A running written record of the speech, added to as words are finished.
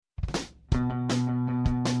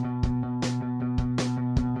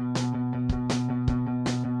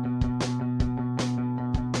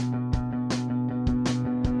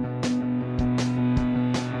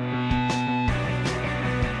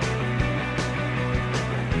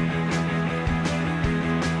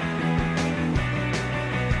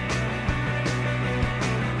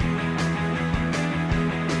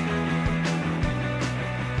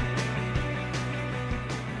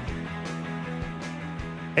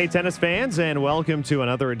Hey, tennis fans, and welcome to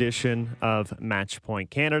another edition of Match Point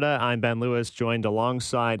Canada. I'm Ben Lewis, joined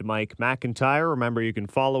alongside Mike McIntyre. Remember, you can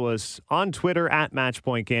follow us on Twitter at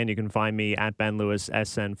MatchPointCan. You can find me at Ben Lewis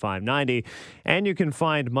SN590, and you can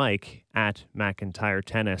find Mike at McIntyre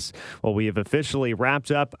Tennis. Well, we have officially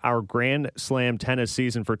wrapped up our Grand Slam tennis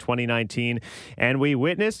season for 2019, and we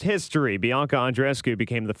witnessed history. Bianca Andreescu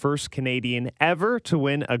became the first Canadian ever to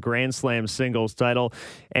win a Grand Slam singles title,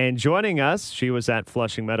 and joining us, she was at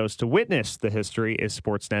Flushing Meadows to witness the history, is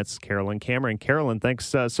Sportsnet's Carolyn Cameron. Carolyn,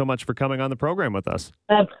 thanks so much for coming on the program with us.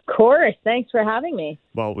 Of course. Thanks for having me.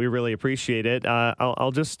 Well, we really appreciate it.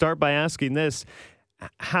 I'll just start by asking this.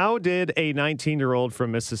 How did a 19-year-old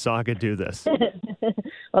from Mississauga do this?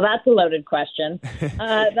 Well, that's a loaded question.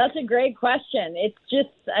 That's a great question. It's just,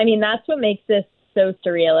 that's what makes this so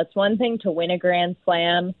surreal. It's one thing to win a Grand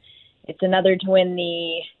Slam. It's another to win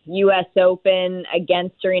the U.S. Open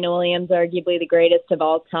against Serena Williams, arguably the greatest of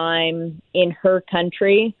all time in her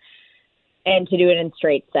country, and to do it in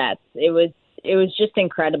straight sets. It was just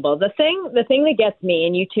incredible. The thing that gets me,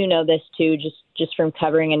 and you two know this too, just from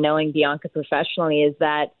covering and knowing Bianca professionally, is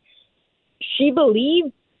that she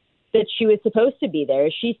believed that she was supposed to be there.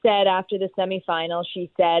 She said after the semifinal, she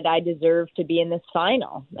said, "I deserve to be in this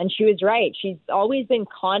final." And she was right. She's always been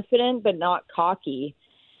confident but not cocky.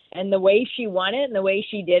 And the way she won it and the way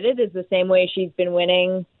she did it is the same way she's been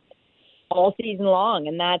winning all season long.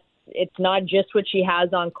 And it's not just what she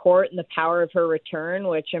has on court and the power of her return,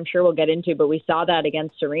 which I'm sure we'll get into, but we saw that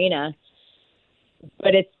against Serena.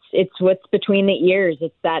 But it's what's between the ears.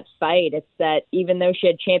 It's that fight. It's that even though she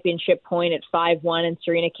had championship point at 5-1 and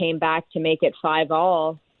Serena came back to make it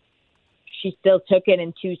 5-all, she still took it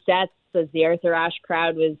in two sets as the Arthur Ashe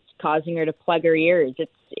crowd was causing her to plug her ears.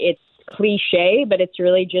 It's cliche, but it's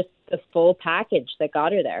really just the full package that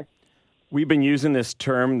got her there. We've been using this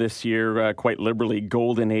term this year quite liberally,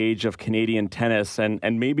 golden age of Canadian tennis, and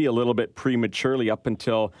maybe a little bit prematurely up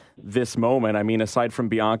until this moment. I mean, aside from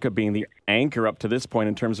Bianca being the anchor up to this point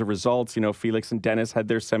in terms of results, Felix and Dennis had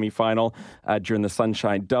their semifinal during the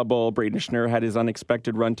Sunshine Double. Braden Schnurr had his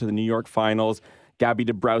unexpected run to the New York finals. Gabby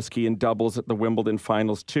Dabrowski in doubles at the Wimbledon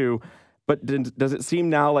finals too. But does it seem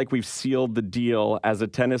now like we've sealed the deal as a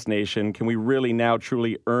tennis nation? Can we really now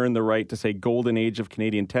truly earn the right to say golden age of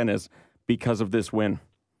Canadian tennis because of this win?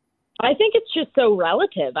 I think it's just so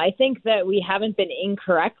relative. I think that we haven't been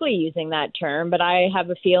incorrectly using that term, but I have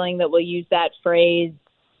a feeling that we'll use that phrase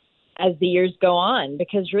as the years go on.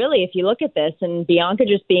 Because really, if you look at this, and Bianca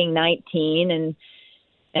just being 19 and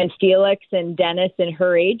Felix and Dennis in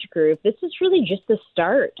her age group, this is really just the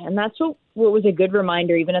start. And that's what was a good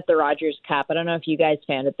reminder, even at the Rogers Cup. I don't know if you guys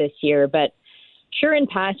found it this year, but sure, in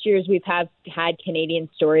past years, we've had Canadian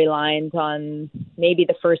storylines on maybe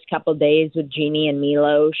the first couple days with Genie and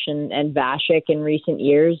Milos and Vasek in recent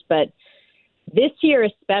years. But this year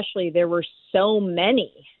especially, there were so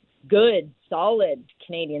many good, solid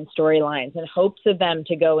Canadian storylines and hopes of them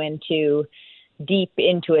to go deep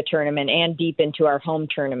into a tournament and deep into our home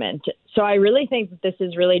tournament. So I really think that this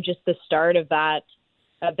is really just the start of that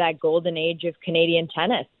golden age of Canadian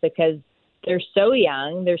tennis, because they're so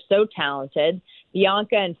young, they're so talented.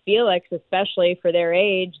 Bianca and Felix, especially for their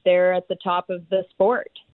age, they're at the top of the sport.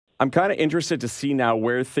 I'm kind of interested to see now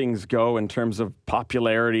where things go in terms of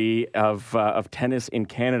popularity of tennis in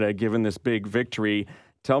Canada, given this big victory.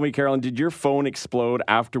 Tell me, Carolyn, did your phone explode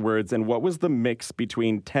afterwards? And what was the mix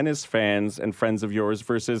between tennis fans and friends of yours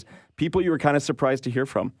versus people you were kind of surprised to hear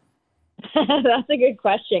from? That's a good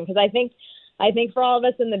question, because I think for all of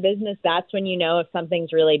us in the business, that's when you know if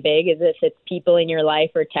something's really big, is if it's people in your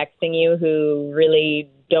life or texting you who really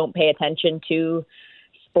don't pay attention to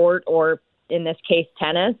sport, or in this case,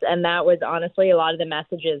 tennis. And that was honestly, a lot of the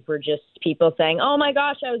messages were just people saying, "Oh my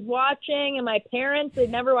gosh, I was watching, and my parents,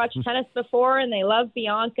 they'd never watched tennis before, and they love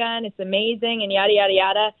Bianca, and it's amazing," and yada, yada,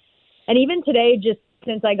 yada. And even today, just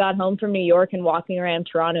since I got home from New York and walking around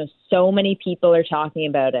Toronto, so many people are talking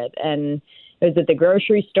about it. And it was at the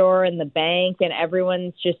grocery store and the bank, and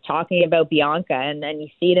everyone's just talking about Bianca, and you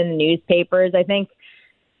see it in the newspapers. I think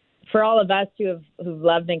for all of us who've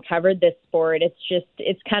loved and covered this sport,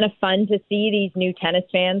 it's kind of fun to see these new tennis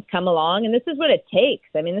fans come along, and this is what it takes.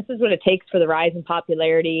 I mean, this is what it takes for the rise in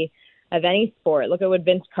popularity of any sport. Look at what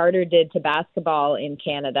Vince Carter did to basketball in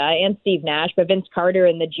Canada, and Steve Nash, but Vince Carter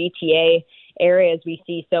in the GTA area, as we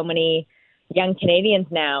see so many young Canadians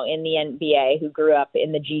now in the NBA who grew up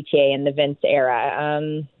in the GTA and the Vince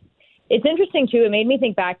era. It's interesting, too. It made me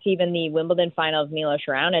think back to even the Wimbledon final of Milos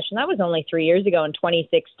Raonic, and that was only 3 years ago in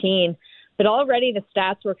 2016. But already the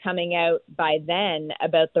stats were coming out by then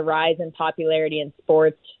about the rise in popularity in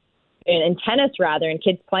sports, in tennis rather, and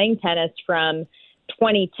kids playing tennis from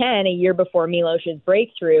 2010, a year before Milos's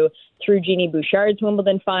breakthrough, through Jeannie Bouchard's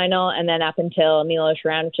Wimbledon final, and then up until Milos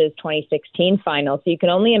Raonic's 2016 final. So you can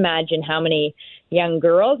only imagine how many young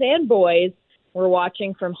girls and boys were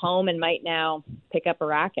watching from home and might now pick up a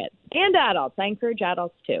racket. And adults. I encourage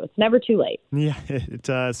adults too. It's never too late. Yeah, it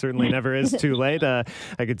certainly never is too late. I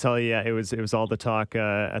could tell you, it was all the talk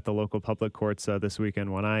at the local public courts this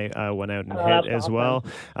weekend when I went out and hit as well,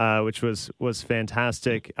 which was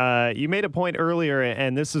fantastic. You made a point earlier,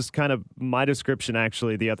 and this is kind of my description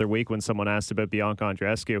actually the other week when someone asked about Bianca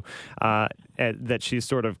Andreescu, that she's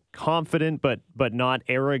sort of confident but not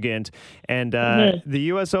arrogant. And the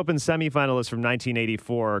U.S. Open semifinalist from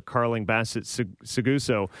 1984, Carling Bassett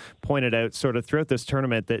Seguso, pointed out sort of throughout this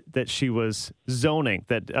tournament that she was zoning,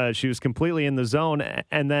 that she was completely in the zone,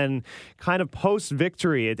 and then kind of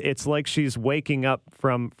post-victory, it's like she's waking up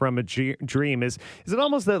from a dream. Is it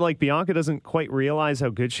almost that like Bianca doesn't quite realize how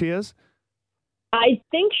good she is? I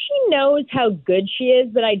think she knows how good she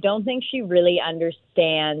is, but I don't think she really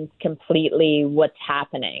understands completely what's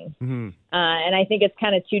happening. Mm-hmm. And I think it's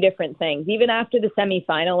kind of two different things. Even after the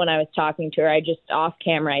semifinal, when I was talking to her, I just off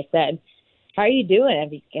camera, I said, "How are you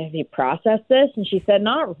doing? Have you processed this?" And she said,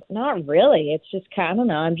 "Not really. It's just kind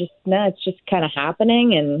of, it's just kind of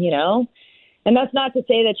happening." And, and that's not to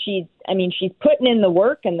say that she's putting in the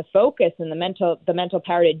work and the focus and the mental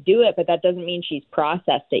power to do it, but that doesn't mean she's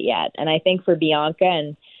processed it yet. And I think for Bianca,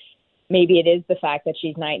 and maybe it is the fact that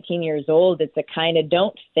she's 19 years old, it's a kind of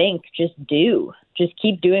don't think, just do. Just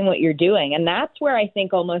keep doing what you're doing. And that's where I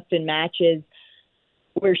think almost in matches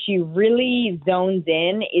where she really zones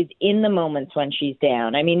in is in the moments when she's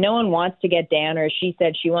down. I mean, no one wants to get down, or she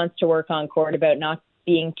said she wants to work on court about not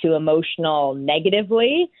being too emotional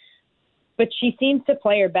negatively. But she seems to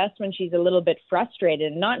play her best when she's a little bit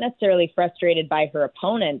frustrated, not necessarily frustrated by her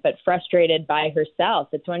opponent, but frustrated by herself.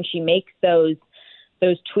 It's when she makes those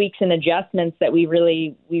tweaks and adjustments that we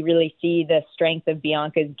really see the strength of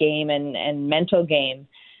Bianca's game and mental game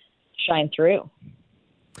shine through.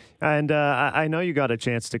 And I know you got a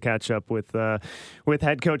chance to catch up with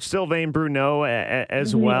head coach Sylvain Bruneau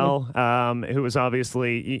as well, who has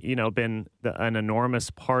obviously been an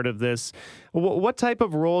enormous part of this. What type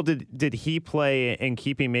of role did he play in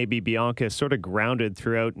keeping maybe Bianca sort of grounded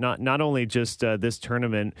throughout not only just this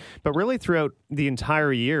tournament, but really throughout the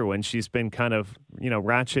entire year when she's been kind of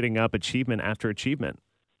ratcheting up achievement after achievement?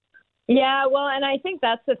 Yeah, well, and I think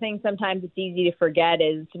that's the thing sometimes it's easy to forget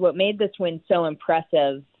is what made this win so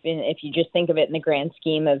impressive, if you just think of it in the grand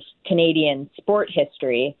scheme of Canadian sport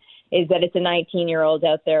history, is that it's a 19-year-old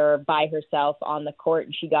out there by herself on the court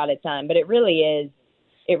and she got it done. But it really is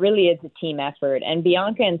a team effort. And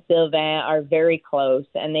Bianca and Sylvain are very close,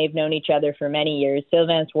 and they've known each other for many years.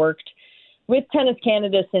 Sylvain's worked with Tennis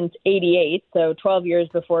Canada since 88, so 12 years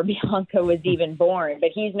before Bianca was even born. But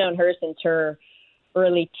he's known her since her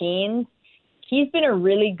early teens. He's been a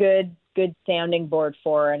really good sounding board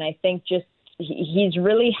for her, and I think just he's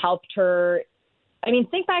really helped her. I mean,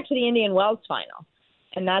 think back to the Indian Wells final,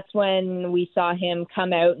 and that's when we saw him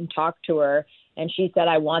come out and talk to her, and she said,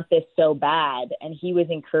 "I want this so bad," and he was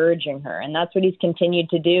encouraging her, and that's what he's continued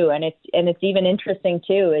to do. And it's even interesting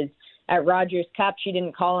too is at Rogers Cup she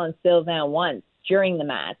didn't call on Sylvain once during the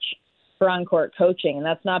match for on-court coaching. And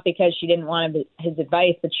that's not because she didn't want his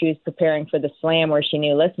advice, but she was preparing for the slam where she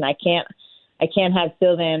knew, listen, I can't have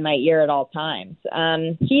Sylvain in my ear at all times.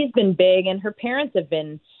 He's been big, and her parents have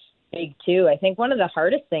been big too. I think one of the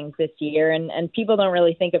hardest things this year, and people don't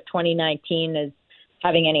really think of 2019 as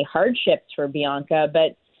having any hardships for Bianca,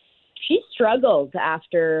 but she struggled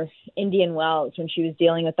after Indian Wells when she was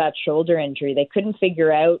dealing with that shoulder injury. They couldn't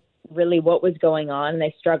figure out really what was going on.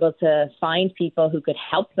 They struggled to find people who could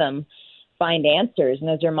help them find answers. And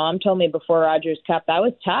as her mom told me before Rogers Cup, that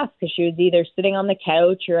was tough because she was either sitting on the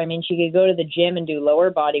couch or, she could go to the gym and do lower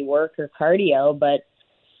body work or cardio, but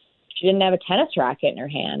she didn't have a tennis racket in her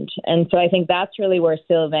hand. And so I think that's really where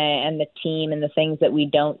Sylvain and the team and the things that we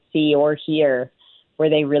don't see or hear, where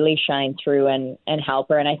they really shine through and help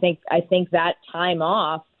her. And I think that time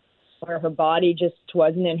off where her body just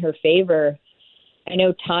wasn't in her favor, I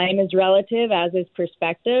know time is relative, as is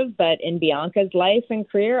perspective, but in Bianca's life and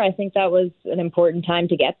career, I think that was an important time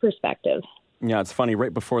to get perspective. Yeah, it's funny.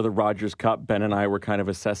 Right before the Rogers Cup, Ben and I were kind of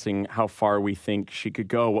assessing how far we think she could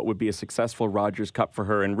go, what would be a successful Rogers Cup for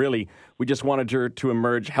her. And really, we just wanted her to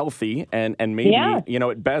emerge healthy and maybe,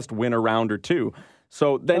 at best, win a round or two.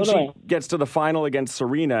 So then she gets to the final against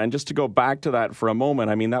Serena. And just to go back to that for a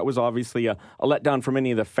moment, that was obviously a letdown for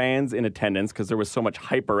many of the fans in attendance because there was so much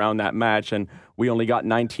hype around that match and we only got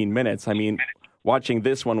 19 minutes. watching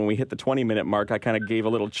this one, when we hit the 20-minute mark, I kind of gave a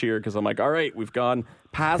little cheer because I'm like, all right, we've gone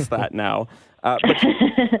past that now.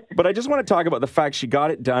 But I just want to talk about the fact she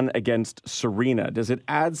got it done against Serena. Does it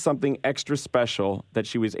add something extra special that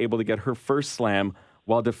she was able to get her first slam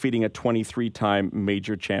while defeating a 23-time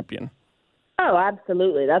major champion? Oh,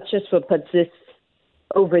 absolutely. That's just what puts this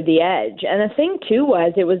over the edge. And the thing, too,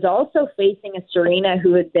 was it was also facing a Serena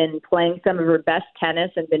who had been playing some of her best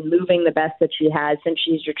tennis and been moving the best that she has since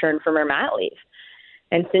she's returned from her mat leave.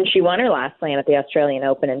 And since she won her last slam at the Australian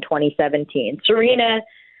Open in 2017. Serena,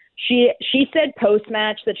 she said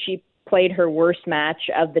post-match that she played her worst match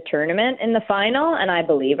of the tournament in the final, and I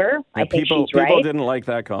believe her. Yeah, I think people she's right. Didn't like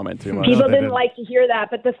that comment too much. People didn't like to hear that.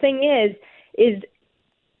 But the thing is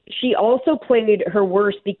she also played her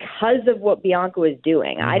worst because of what Bianca was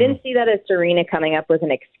doing. I didn't see that as Serena coming up with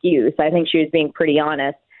an excuse. I think she was being pretty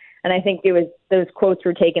honest. And I think it was those quotes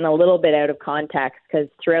were taken a little bit out of context because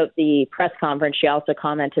throughout the press conference, she also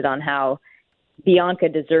commented on how Bianca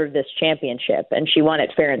deserved this championship and she won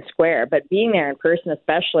it fair and square. But being there in person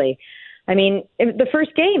especially, I mean, the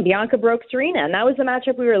first game, Bianca broke Serena, and that was the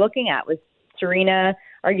matchup we were looking at, was Serena,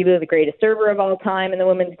 arguably the greatest server of all time in the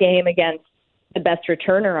women's game, against the best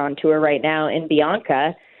returner on tour right now in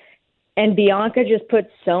Bianca. And Bianca just put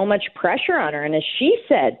so much pressure on her. And as she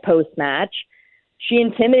said post-match, she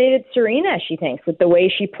intimidated Serena, she thinks, with the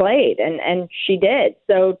way she played. And she did.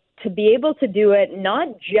 So to be able to do it, not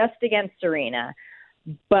just against Serena,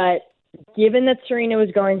 but given that Serena was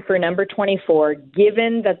going for number 24,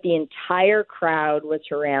 given that the entire crowd was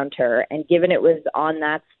around her, and given it was on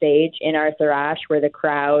that stage in Arthur Ashe where the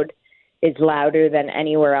crowd is louder than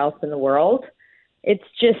anywhere else in the world, it's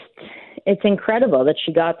incredible that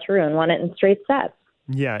she got through and won it in straight sets.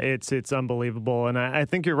 Yeah, it's unbelievable. And I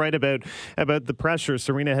think you're right about the pressure.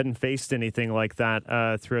 Serena hadn't faced anything like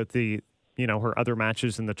that throughout the her other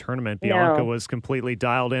matches in the tournament. Bianca was completely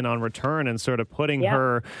dialed in on return and sort of putting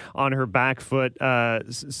her on her back foot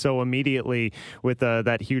so immediately with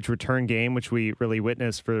that huge return game, which we really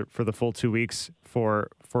witnessed for the full 2 weeks for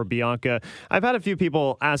Bianca. I've had a few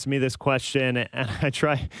people ask me this question, and I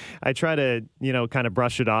try to, kind of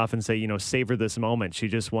brush it off and say, savor this moment. She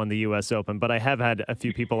just won the U.S. Open. But I have had a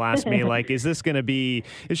few people ask me, like, is she going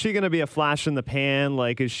to be a flash in the pan?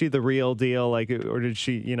 Like, is she the real deal? Like, or did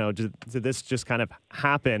she, did this just kind of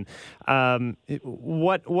happen?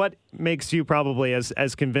 What makes you probably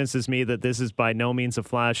as convinced as me that this is by no means a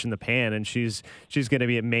flash in the pan, and she's going to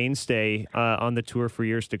be a mainstay on the tour for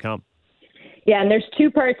years to come? Yeah, and there's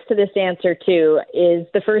two parts to this answer, too. Is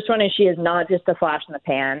the first one is she is not just a flash in the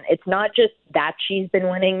pan. It's not just that she's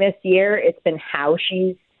been winning this year. It's been how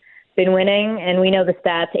she's been winning. And we know the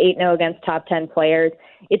stats, 8-0 against top 10 players.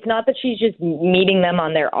 It's not that she's just meeting them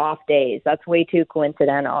on their off days. That's way too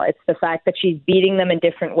coincidental. It's the fact that she's beating them in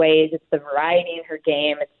different ways. It's the variety in her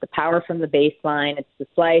game. It's the power from the baseline. It's the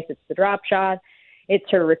slice. It's the drop shot. It's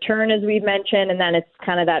her return, as we've mentioned. And then it's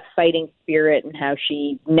kind of that fighting spirit and how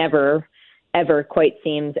she never ever quite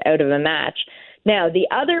seems out of a match. Now, the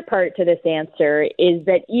other part to this answer is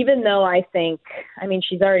that even though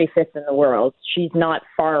she's already fifth in the world, she's not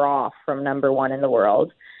far off from number one in the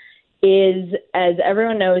world, is, as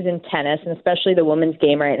everyone knows in tennis, and especially the women's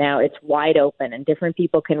game right now, it's wide open and different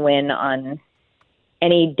people can win on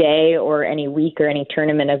any day or any week or any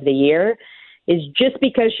tournament of the year. Is just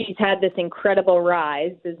because she's had this incredible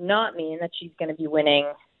rise does not mean that she's going to be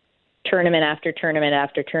winning tournament after tournament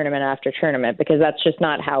after tournament after tournament, because that's just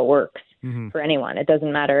not how it works for anyone. It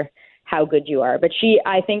doesn't matter how good you are. But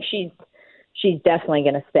I think she's definitely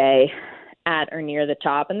going to stay at or near the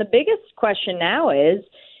top. And the biggest question now is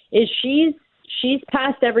she's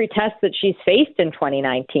passed every test that she's faced in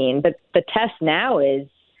 2019. But the test now is,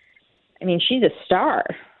 she's a star.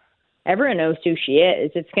 Everyone knows who she is.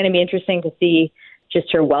 It's going to be interesting to see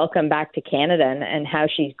just her welcome back to Canada and how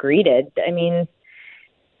she's greeted.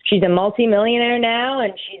 She's a multimillionaire now,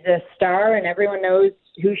 and she's a star, and everyone knows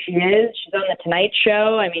who she is. She's on The Tonight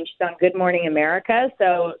Show. She's on Good Morning America.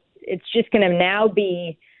 So it's just going to now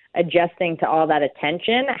be adjusting to all that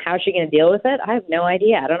attention. How's she going to deal with it? I have no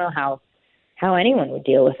idea. I don't know how anyone would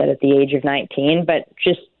deal with it at the age of 19. But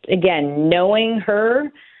just, again, knowing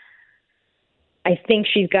her, I think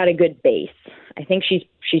she's got a good base. I think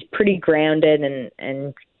she's pretty grounded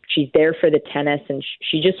and she's there for the tennis, and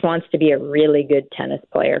she just wants to be a really good tennis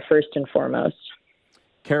player, first and foremost.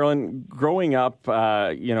 Caroline, growing up,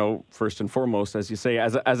 first and foremost, as you say,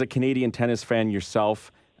 as a Canadian tennis fan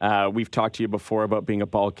yourself, we've talked to you before about being a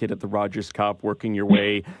ball kid at the Rogers Cup, working your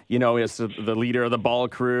way, as the leader of the ball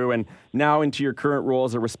crew, and now into your current role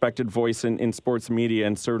as a respected voice in sports media,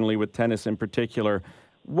 and certainly with tennis in particular.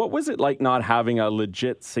 What was it like not having a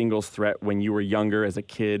legit singles threat when you were younger, as a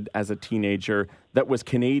kid, as a teenager, that was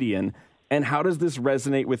Canadian? And how does this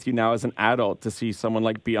resonate with you now as an adult to see someone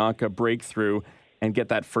like Bianca break through and get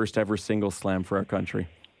that first ever singles slam for our country?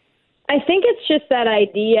 I think it's just that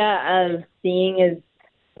idea of seeing is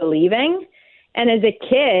believing. And as a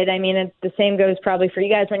kid, I mean, the same goes probably for you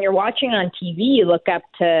guys. When you're watching on TV, you look up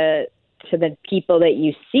to the people that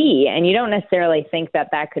you see, and you don't necessarily think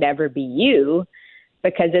that could ever be you,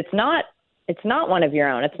 because it's not one of your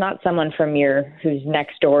own. It's not someone from who's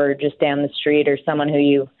next door or just down the street, or someone who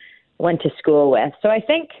you went to school with. So I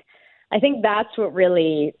think that's what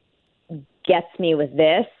really gets me with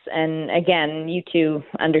this. And again, you two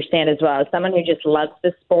understand as well, as someone who just loves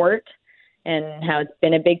the sport and how it's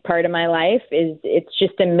been a big part of my life, it's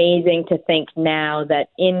just amazing to think now that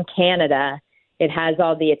in Canada, it has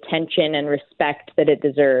all the attention and respect that it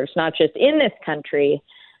deserves, not just in this country,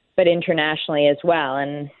 but internationally as well.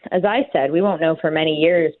 And as I said, we won't know for many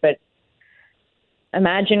years, but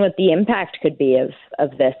imagine what the impact could be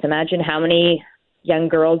of this. Imagine how many young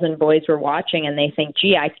girls and boys were watching and they think,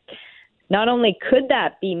 gee, not only could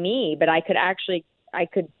that be me, but I could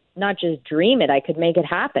not just dream it, I could make it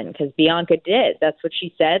happen, because Bianca did. That's what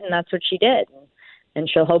she said, and that's what she did. And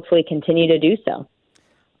she'll hopefully continue to do so.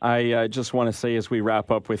 I just want to say, as we wrap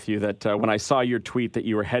up with you, that when I saw your tweet that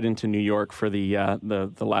you were heading to New York for the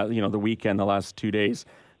weekend, the last 2 days,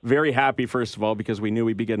 very happy, first of all, because we knew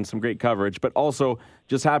we'd be getting some great coverage, but also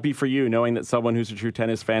just happy for you, knowing that someone who's a true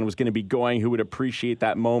tennis fan was going to be going, who would appreciate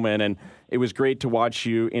that moment. And it was great to watch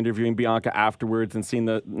you interviewing Bianca afterwards and seeing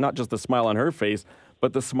not just the smile on her face,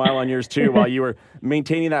 but the smile on yours too, while you were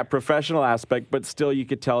maintaining that professional aspect, but still you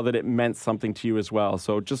could tell that it meant something to you as well.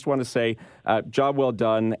 So just want to say, job well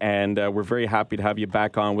done, and we're very happy to have you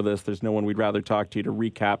back on with us. There's no one we'd rather talk to to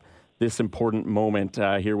recap this important moment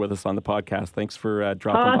here with us on the podcast. Thanks for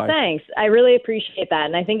dropping by. Thanks. I really appreciate that.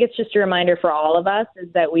 And I think it's just a reminder for all of us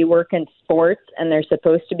is that we work in sports and they're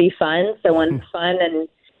supposed to be fun. So when fun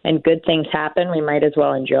and good things happen, we might as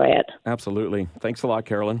well enjoy it. Absolutely. Thanks a lot,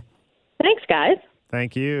 Carolyn. Thanks, guys.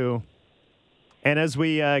 Thank you. And as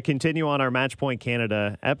we continue on our Matchpoint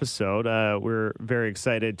Canada episode, we're very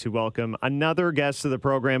excited to welcome another guest to the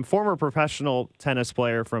program, former professional tennis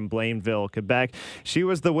player from Blainville, Quebec. She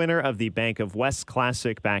was the winner of the Bank of West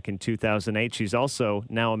Classic back in 2008. She's also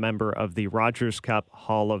now a member of the Rogers Cup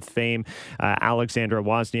Hall of Fame. Alexandra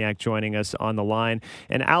Wozniak joining us on the line.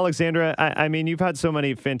 And Alexandra, I mean, you've had so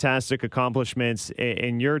many fantastic accomplishments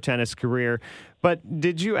in your tennis career. But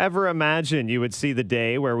did you ever imagine you would see the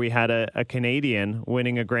day where we had a Canadian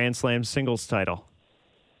winning a Grand Slam singles title?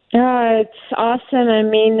 It's awesome. I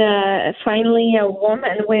mean, finally a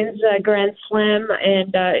woman wins a Grand Slam,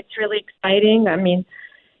 and it's really exciting. I mean,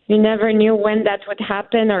 you never knew when that would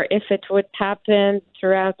happen or if it would happen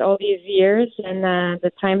throughout all these years, and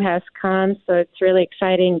the time has come, so it's really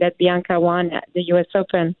exciting that Bianca won at the U.S.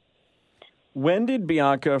 Open. When did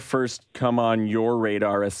Bianca first come on your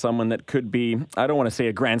radar as someone that could be, I don't want to say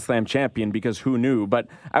a Grand Slam champion because who knew, but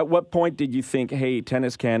at what point did you think, hey,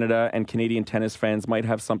 Tennis Canada and Canadian tennis fans might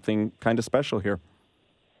have something kind of special here?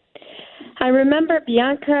 I remember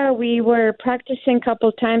Bianca, we were practicing a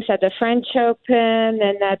couple times at the French Open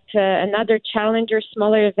and at another Challenger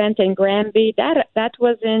smaller event in Granby. That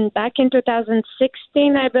was back in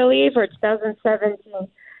 2016, I believe, or 2017.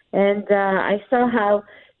 And I saw how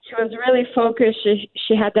she was really focused.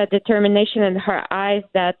 She had that determination in her eyes,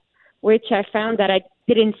 which I found that I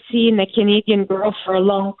didn't see in a Canadian girl for a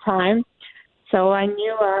long time. So I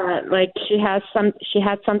knew she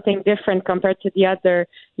had something different compared to the other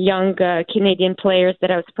young Canadian players that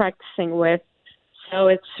I was practicing with. So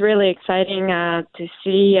it's really exciting to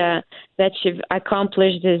see that she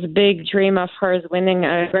accomplished this big dream of hers, winning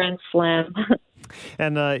a Grand Slam.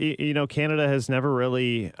 And, Canada has never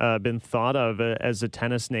really been thought of as a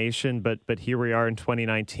tennis nation, but here we are in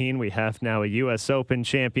 2019. We have now a U.S. Open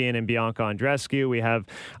champion in Bianca Andreescu. We have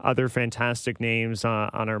other fantastic names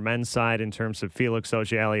on our men's side in terms of Felix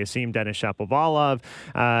Auger-Aliassime, Denis Shapovalov,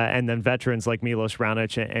 and then veterans like Milos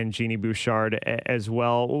Raonic and Genie Bouchard as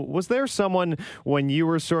well. Was there someone when you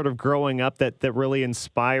were sort of growing up that really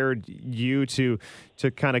inspired you to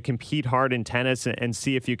kind of compete hard in tennis and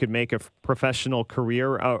see if you could make a professional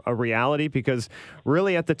career a reality? Because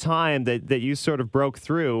really at the time that you sort of broke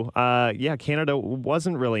through, Canada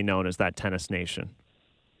wasn't really known as that tennis nation.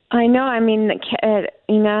 I know. I mean,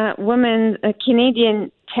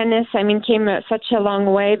 Canadian tennis, came such a long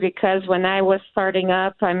way, because when I was starting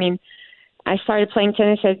up, I started playing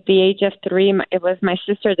tennis at the age of 3. It was my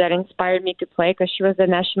sister that inspired me to play because she was the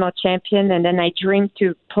national champion. And then I dreamed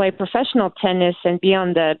to play professional tennis and be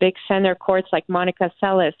on the big center courts like Monica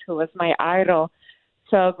Seles, who was my idol.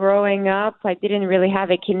 So growing up, I didn't really have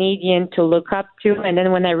a Canadian to look up to. And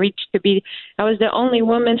then when I reached I was the only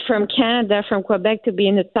woman from Canada, from Quebec, to be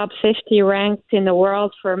in the top 50 ranked in the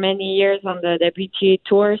world for many years on the WTA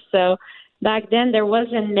tour. So back then there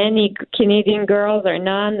wasn't many Canadian girls or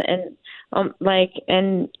none. And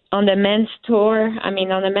and on the men's tour, on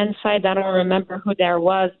the men's side, I don't remember who there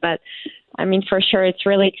was, but for sure, it's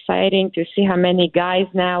really exciting to see how many guys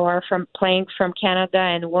now are playing from Canada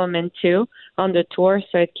and women too on the tour.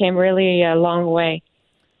 So it came really a long way.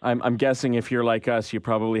 I'm guessing if you're like us, you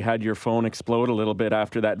probably had your phone explode a little bit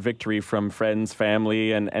after that victory from friends,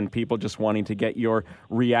 family, and people just wanting to get your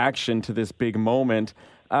reaction to this big moment.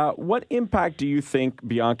 What impact do you think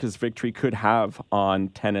Bianca's victory could have on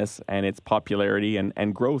tennis and its popularity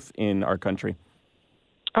and growth in our country?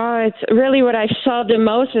 It's really what I saw the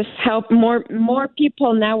most is how more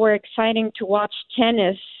people now were exciting to watch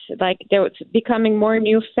tennis. Like there was becoming more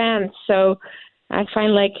new fans. So I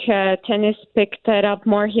find tennis picked it up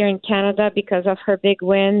more here in Canada because of her big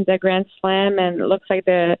win, the Grand Slam, and it looks like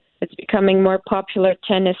it's becoming more popular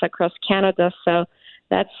tennis across Canada. So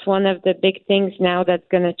that's one of the big things now that's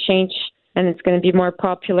going to change, and it's going to be more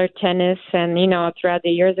popular tennis. And, throughout the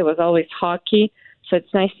years, it was always hockey. So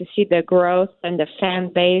it's nice to see the growth and the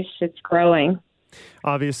fan base. It's growing.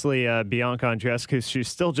 Obviously, Bianca Andreescu, she's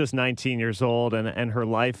still just 19 years old, and her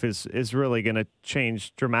life is really going to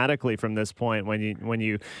change dramatically from this point when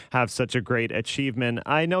you have such a great achievement.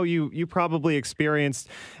 I know you probably experienced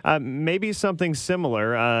maybe something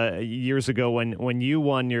similar years ago when you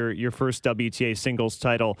won your first WTA singles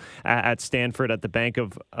title at Stanford at the Bank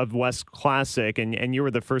of West Classic, and you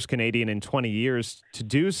were the first Canadian in 20 years to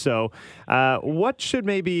do so. What should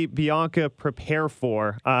maybe Bianca prepare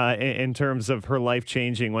for in terms of her life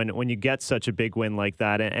changing when you get such a big win like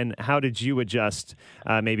that, and how did you adjust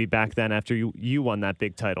maybe back then after you won that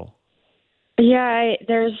big title? Yeah,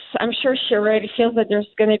 I'm sure she already feels that there's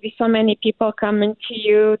going to be so many people coming to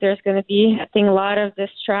you. There's going to be, I think, a lot of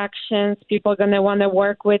distractions. People are going to want to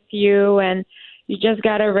work with you, and you just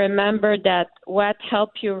got to remember that what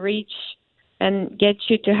helped you reach and get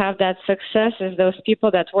you to have that success is those people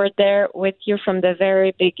that were there with you from the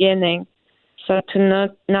very beginning. So to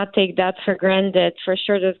not take that for granted. For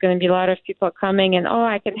sure there's going to be a lot of people coming and,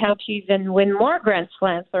 I can help you even win more Grand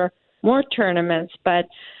Slams or more tournaments. But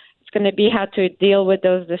it's going to be how to deal with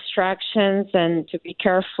those distractions and to be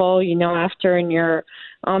careful, after in your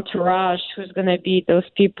entourage, who's going to be those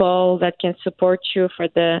people that can support you for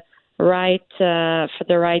the right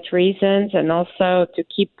reasons, and also to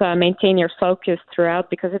keep maintain your focus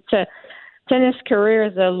throughout, because tennis career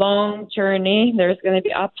is a long journey. There's going to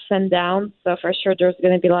be ups and downs. So for sure, there's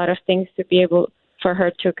going to be a lot of things to be able for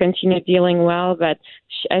her to continue dealing well. But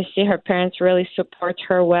I see her parents really support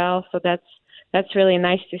her well. So that's really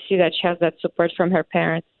nice to see that she has that support from her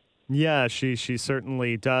parents. Yeah, she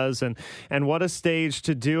certainly does. And what a stage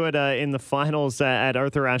to do it in the finals at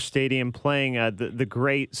Arthur Ashe Stadium, playing the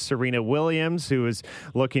great Serena Williams, who is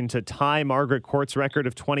looking to tie Margaret Court's record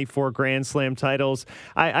of 24 Grand Slam titles.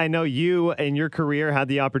 I know you, in your career, had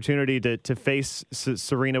the opportunity to face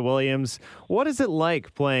Serena Williams. What is it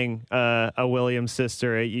like playing a Williams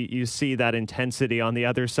sister? You see that intensity on the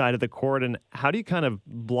other side of the court, and how do you kind of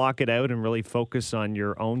block it out and really focus on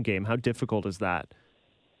your own game? How difficult is that?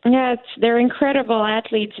 Yeah, they're incredible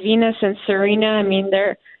athletes, Venus and Serena.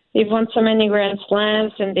 They've won so many Grand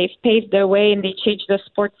Slams, and they've paved the way, and they changed the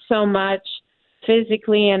sport so much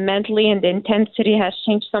physically and mentally, and the intensity has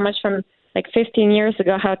changed so much from 15 years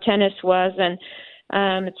ago how tennis was. And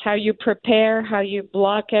it's how you prepare, how you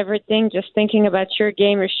block everything, just thinking about your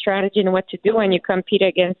game, your strategy, and what to do when you compete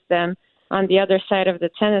against them on the other side of the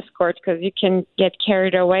tennis court, because you can get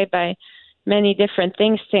carried away by many different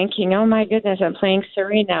things, thinking, oh my goodness, I'm playing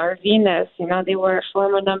Serena or Venus. They were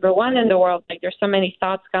former number one in the world. There's so many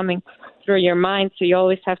thoughts coming through your mind. So you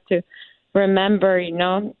always have to remember,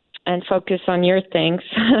 and focus on your things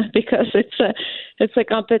because it's a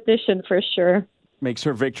competition for sure. Makes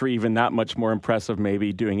her victory even that much more impressive,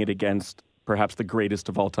 maybe doing it against perhaps the greatest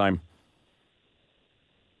of all time.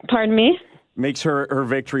 Pardon me? Makes her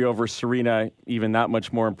victory over Serena even that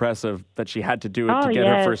much more impressive that she had to do it to get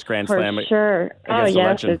her first Grand Slam. For sure.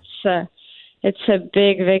 It's a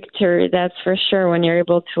big victory, that's for sure, when you're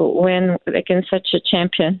able to win against such a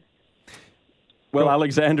champion. Well,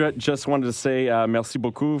 Alexandra, just wanted to say merci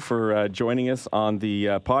beaucoup for joining us on the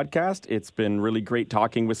podcast. It's been really great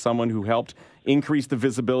talking with someone who helped increase the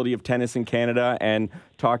visibility of tennis in Canada and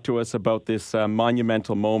talk to us about this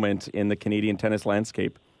monumental moment in the Canadian tennis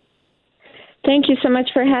landscape. Thank you so much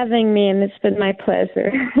for having me, and it's been my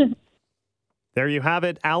pleasure. There you have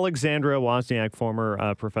it. Alexandra Wozniak,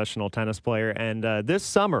 former professional tennis player, and this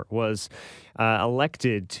summer was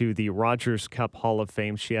elected to the Rogers Cup Hall of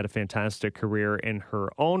Fame. She had a fantastic career in her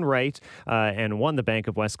own right and won the Bank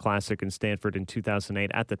of West Classic in Stanford in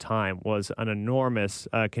 2008. At the time, was an enormous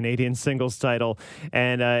Canadian singles title,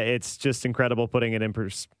 and it's just incredible putting it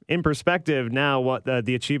in perspective now what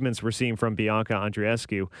the achievements we're seeing from Bianca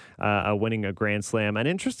Andreescu, winning a Grand Slam. An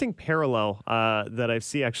interesting parallel that I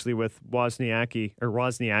see actually with Wozniak,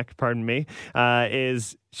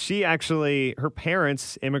 is she actually, her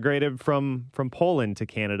parents immigrated from Poland to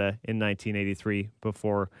Canada in 1983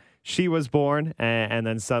 before she was born, and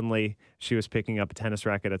then suddenly she was picking up a tennis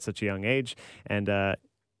racket at such a young age. And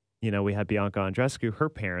we had Bianca Andreescu, her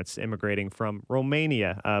parents immigrating from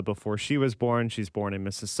Romania before she was born. She's born in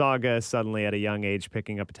Mississauga, suddenly at a young age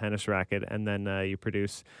picking up a tennis racket, and then you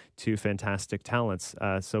produce two fantastic talents.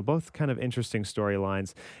 So both kind of interesting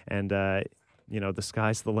storylines, and the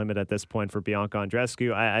sky's the limit at this point for Bianca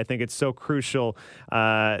Andreescu. I think it's so crucial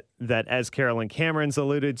that, as Carolyn Cameron's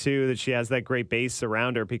alluded to, that she has that great base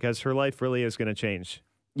around her, because her life really is going to change.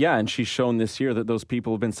 Yeah, and she's shown this year that those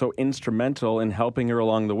people have been so instrumental in helping her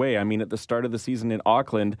along the way. I mean, at the start of the season in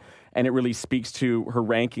Auckland, and it really speaks to her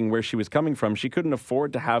ranking, where she was coming from. She couldn't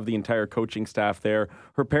afford to have the entire coaching staff there.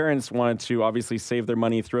 Her parents wanted to obviously save their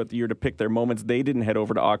money throughout the year to pick their moments. They didn't head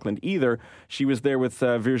over to Auckland either. She was there with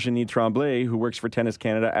Virginie Tremblay, who works for Tennis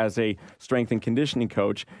Canada as a strength and conditioning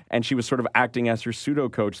coach, and she was sort of acting as her pseudo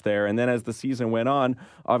coach there. And then as the season went on,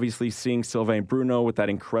 obviously seeing Sylvain Bruno with that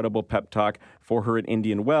incredible pep talk for her at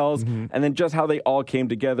Indian Wells, and then just how they all came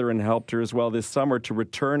together and helped her as well this summer to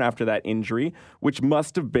return after that injury, which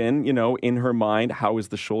must have been, in her mind, how is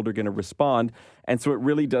the shoulder going to respond? And so it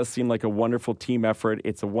really does seem like a wonderful team effort.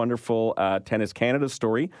 It's a wonderful Tennis Canada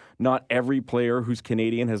story. Not every player who's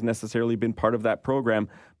Canadian has necessarily been part of that program,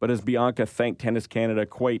 but as Bianca thanked Tennis Canada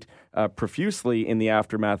quite profusely in the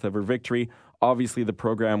aftermath of her victory, obviously the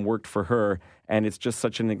program worked for her, and it's just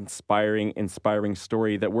such an inspiring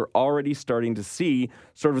story that we're already starting to see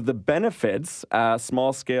sort of the benefits,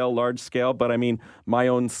 small scale, large scale. But I mean, my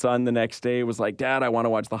own son the next day was like, "Dad, I want to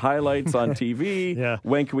watch the highlights on TV. Yeah.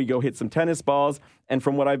 When can we go hit some tennis balls?" And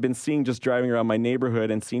from what I've been seeing just driving around my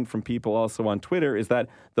neighborhood and seeing from people also on Twitter is that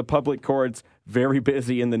the public court's very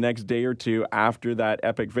busy in the next day or two after that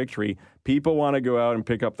epic victory. People want to go out and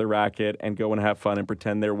pick up the racket and go and have fun and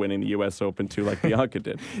pretend they're winning the U.S. Open too, like Bianca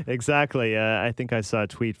did. Exactly. I think I saw a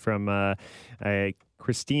tweet from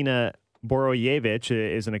Christina Boroyevich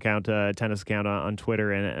is an account, tennis account on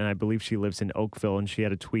Twitter, and I believe she lives in Oakville, and she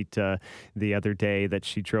had a tweet the other day that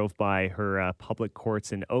she drove by her public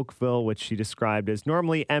courts in Oakville, which she described as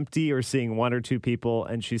normally empty or seeing one or two people,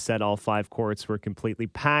 and she said all 5 courts were completely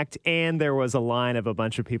packed, and there was a line of a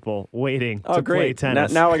bunch of people waiting to play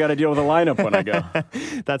tennis. Now I got to deal with a lineup when I go.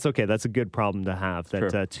 That's okay. That's a good problem to have,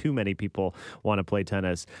 that Sure. too many people want to play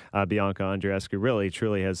tennis. Bianca Andreescu really,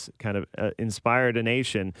 truly has kind of inspired a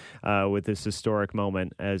nation with this historic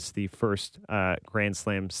moment as the first Grand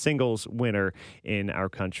Slam singles winner in our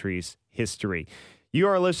country's history. You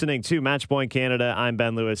are listening to Matchpoint Canada. I'm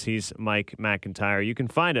Ben Lewis. He's Mike McIntyre. You can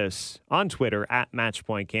find us on Twitter at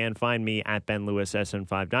MatchpointCan. Find me at Ben Lewis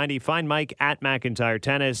SN590. Find Mike at McIntyre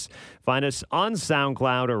Tennis. Find us on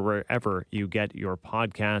SoundCloud or wherever you get your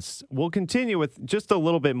podcasts. We'll continue with just a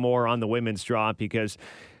little bit more on the women's draw, because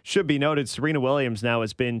should be noted, Serena Williams now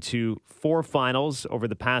has been to 4 finals over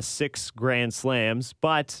the past 6 Grand Slams,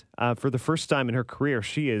 but for the first time in her career,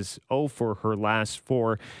 she is 0 for her last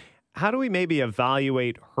 4. How do we maybe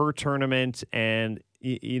evaluate her tournament, and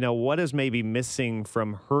what is maybe missing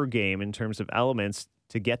from her game in terms of elements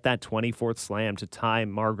to get that 24th slam to tie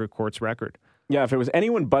Margaret Court's record? Yeah, if it was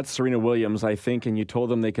anyone but Serena Williams, I think, and you told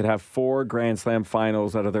them they could have 4 Grand Slam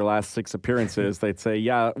finals out of their last 6 appearances, they'd say,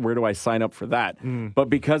 yeah, where do I sign up for that? But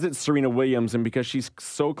because it's Serena Williams and because she's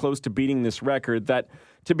so close to beating this record that,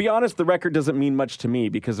 to be honest, the record doesn't mean much to me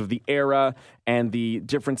because of the era and the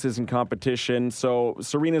differences in competition. So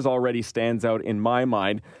Serena's already stands out in my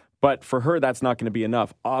mind. But for her, that's not going to be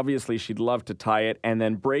enough. Obviously, she'd love to tie it and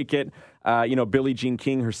then break it. Billie Jean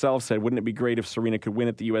King herself said, wouldn't it be great if Serena could win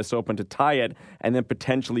at the U.S. Open to tie it and then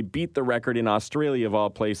potentially beat the record in Australia, of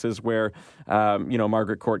all places, where,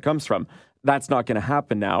 Margaret Court comes from. That's not going to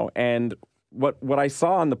happen now. And what I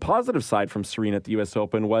saw on the positive side from Serena at the U.S.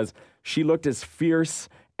 Open was she looked as fierce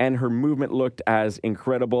and her movement looked as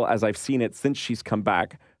incredible as I've seen it since she's come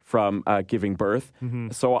back from giving birth.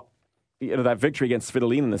 So, that victory against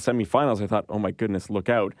Svitolina in the semifinals, I thought, oh my goodness, look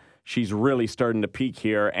out. She's really starting to peak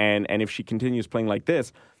here, and if she continues playing like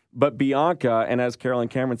this. But Bianca, and as Carolyn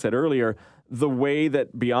Cameron said earlier, the way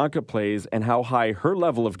that Bianca plays and how high her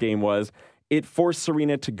level of game was, it forced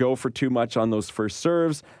Serena to go for too much on those first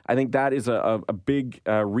serves. I think that is a big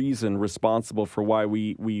reason responsible for why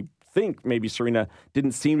we think maybe Serena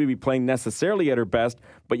didn't seem to be playing necessarily at her best,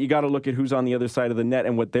 but you got to look at who's on the other side of the net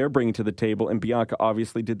and what they're bringing to the table, and Bianca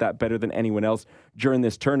obviously did that better than anyone else during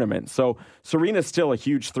this tournament. So Serena's still a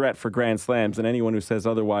huge threat for Grand Slams, and anyone who says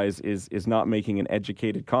otherwise is not making an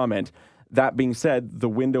educated comment. That being said, the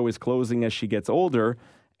window is closing as she gets older,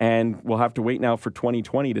 and we'll have to wait now for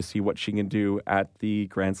 2020 to see what she can do at the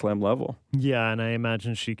Grand Slam level. Yeah, and I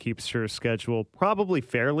imagine she keeps her schedule probably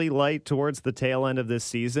fairly light towards the tail end of this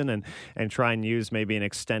season and try and use maybe an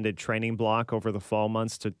extended training block over the fall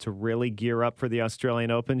months to really gear up for the Australian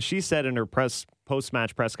Open. She said in her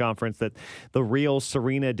post-match press conference that the real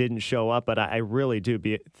Serena didn't show up, but I really do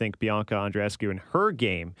think Bianca Andreescu and her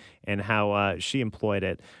game and how she employed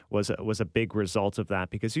it was a big result of that,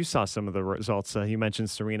 because you saw some of the results. You mentioned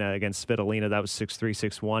Serena against Svitolina. That was 6-3,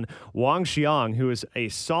 6-1. Wang Xiang, who is a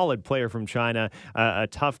solid player from China, a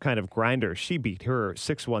tough kind of grinder, she beat her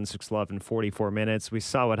 6-1, 6-love in 44 minutes. We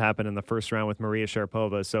saw what happened in the first round with Maria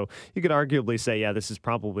Sharapova. So you could arguably say, yeah, this is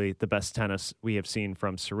probably the best tennis we have seen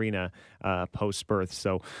from Serena post-birth.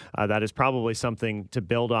 So that is probably something to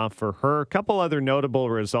build off for her. A couple other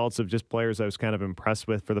notable results of just players I was kind of impressed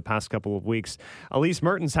with for the past couple of weeks. Elise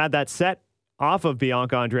Mertens had that set off of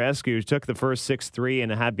Bianca Andreescu, took the first 6-3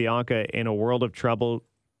 and had Bianca in a world of trouble,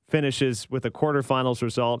 finishes with a quarterfinals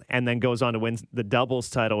result, and then goes on to win the doubles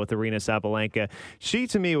title with Aryna Sabalenka. She,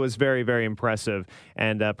 to me, was very, very impressive,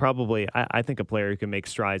 and probably, I think, a player who can make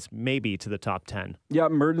strides maybe to the top 10. Yeah,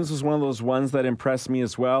 Mertens was one of those ones that impressed me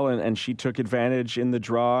as well, and she took advantage in the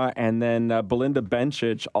draw, and then Belinda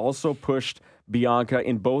Bencic also pushed Bianca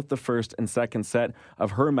in both the first and second set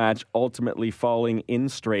of her match, ultimately falling in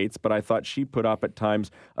straights. But I thought she put up at times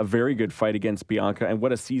a very good fight against Bianca, and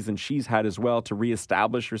what a season she's had as well to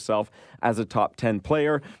reestablish herself as a top 10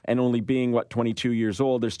 player. And only being, 22 years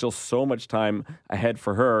old, there's still so much time ahead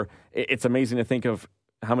for her. It's amazing to think of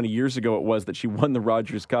how many years ago it was that she won the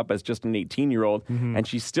Rogers Cup as just an 18-year-old, and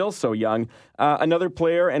she's still so young. Another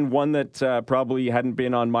player, and one that probably hadn't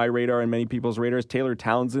been on my radar and many people's radars, Taylor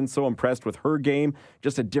Townsend. So impressed with her game,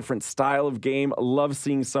 just a different style of game. Love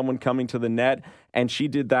seeing someone coming to the net, and she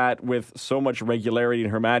did that with so much regularity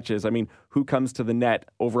in her matches. I mean, who comes to the net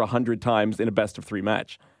over 100 times in a best-of-3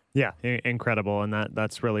 match? Yeah, incredible, and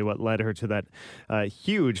that's really what led her to that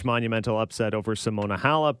huge monumental upset over Simona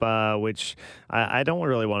Halep, which I don't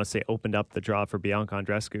really want to say opened up the draw for Bianca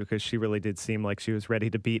Andreescu, because she really did seem like she was ready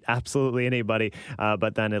to beat absolutely anybody,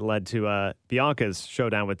 but then it led to Bianca's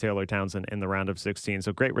showdown with Taylor Townsend in the round of 16.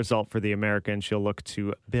 So great result for the American. She'll look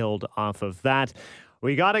to build off of that.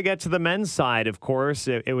 We got to get to the men's side, of course.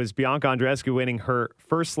 It was Bianca Andreescu winning her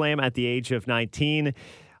first slam at the age of 19.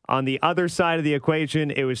 On the other side of the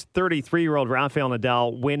equation, it was 33-year-old Rafael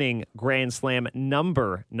Nadal winning Grand Slam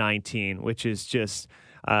number 19, which is just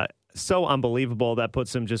so unbelievable. That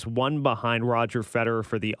puts him just one behind Roger Federer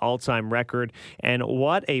for the all-time record. And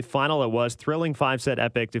what a final it was. Thrilling 5-set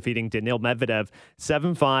epic, defeating Daniil Medvedev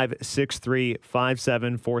 7-5, 6-3,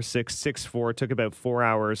 5-7, 4-6, 6-4. Took about 4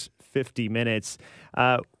 hours, 50 minutes.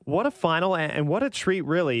 What a final, and what a treat,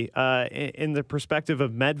 really, in the perspective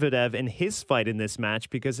of Medvedev and his fight in this match,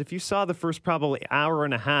 because if you saw the first probably hour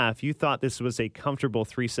and a half, you thought this was a comfortable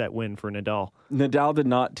 3-set win for Nadal. Nadal did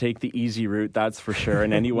not take the easy route, that's for sure,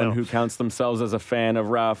 and anyone who counts themselves as a fan of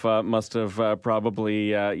Rafa must have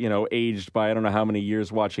probably, aged by I don't know how many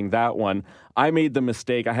years watching that one. I made the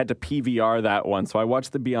mistake. I had to PVR that one, so I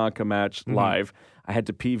watched the Bianca match live. I had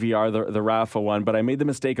to PVR the Rafa one, but I made the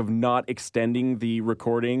mistake of not extending the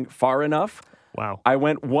recording far enough. Wow. I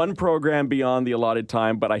went one program beyond the allotted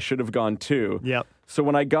time, but I should have gone two. Yep. So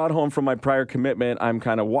when I got home from my prior commitment, I'm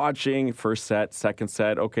kind of watching first set, second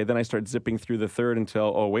set. Okay, then I start zipping through the third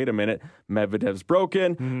until, oh, wait a minute, Medvedev's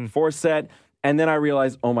broken. Fourth set. And then I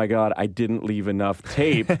realized, oh my God, I didn't leave enough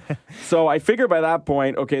tape. So I figured by that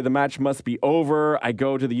point, okay, the match must be over. I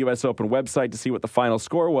go to the US Open website to see what the final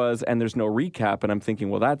score was, and there's no recap. And I'm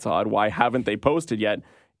thinking, well, that's odd. Why haven't they posted yet?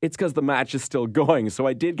 It's because the match is still going. So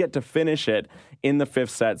I did get to finish it in the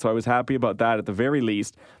fifth set. So I was happy about that at the very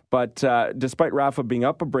least. But despite Rafa being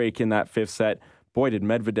up a break in that fifth set, boy, did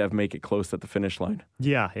Medvedev make it close at the finish line.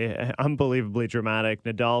 Yeah, unbelievably dramatic.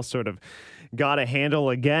 Nadal sort of got a handle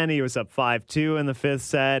again. He was up 5-2 in the fifth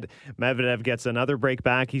set. Medvedev gets another break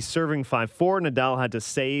back. He's serving 5-4. Nadal had to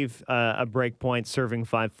save a break point serving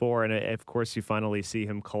 5-4. And of course, you finally see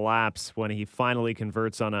him collapse when he finally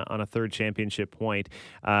converts on a third championship point.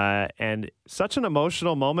 And such an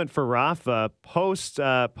emotional moment for Rafa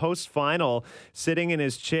post-final, sitting in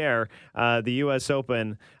his chair. The U.S.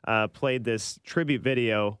 Open played this tribute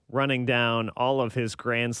video running down all of his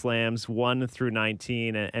Grand Slams 1 through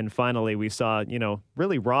 19. And finally, we saw,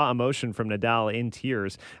 really raw emotion from Nadal in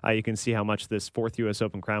tears. You can see how much this fourth U.S.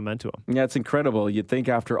 Open crown meant to him. Yeah, it's incredible. You'd think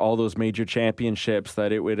after all those major championships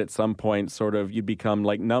that it would at some point you'd become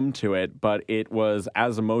like numb to it, but it was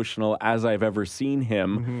as emotional as I've ever seen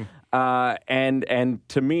him. Mm-hmm. And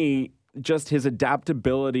to me, just his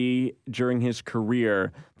adaptability during his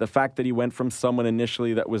career, the fact that he went from someone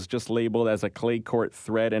initially that was just labeled as a clay court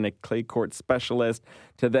threat and a clay court specialist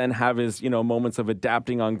to then have his, moments of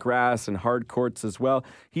adapting on grass and hard courts as well.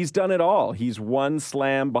 He's done it all. He's one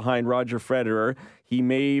slam behind Roger Federer. He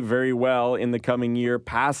may very well in the coming year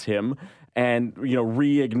pass him and,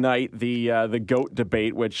 reignite the GOAT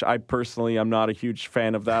debate, which I personally am not a huge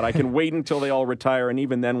fan of that. I can wait until they all retire, and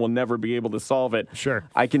even then we'll never be able to solve it. Sure.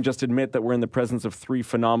 I can just admit that we're in the presence of three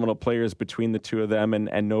phenomenal players between the two of them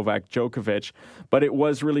and Novak Djokovic. But it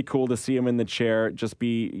was really cool to see him in the chair just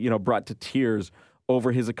be, brought to tears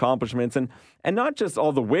over his accomplishments and not just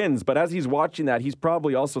all the wins, but as he's watching that, he's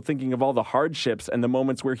probably also thinking of all the hardships and the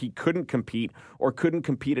moments where he couldn't compete or couldn't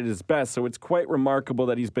compete at his best. So it's quite remarkable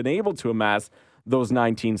that he's been able to amass those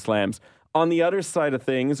 19 slams. On the other side of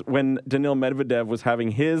things, when Daniil Medvedev was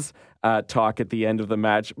having his talk at the end of the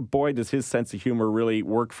match, boy, does his sense of humor really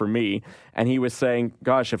work for me. And he was saying,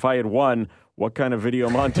 gosh, if I had won, what kind of video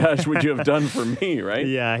montage would you have done for me, right?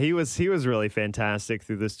 Yeah, he was really fantastic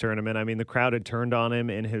through this tournament. I mean, the crowd had turned on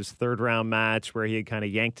him in his third round match where he had kind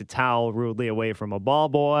of yanked a towel rudely away from a ball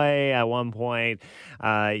boy at one point,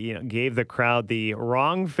 gave the crowd the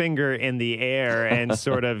wrong finger in the air and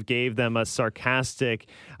sort of gave them a sarcastic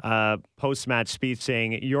post-match speech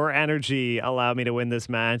saying, your energy allowed me to win this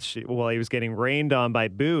match, while he was getting rained on by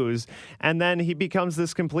boos. And then he becomes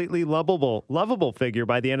this completely lovable figure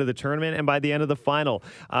by the end of the tournament and by the end of the final.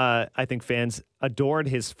 I think fans adored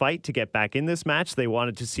his fight to get back in this match. They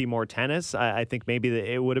wanted to see more tennis. I think maybe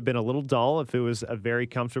it would have been a little dull if it was a very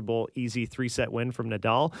comfortable, easy 3-set win from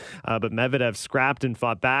Nadal. But Medvedev scrapped and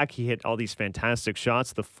fought back. He hit all these fantastic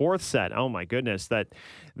shots. The fourth set, oh my goodness, that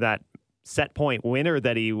set point winner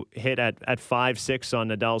that he hit at 5-6 on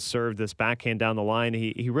Nadal's serve, this backhand down the line.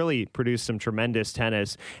 He really produced some tremendous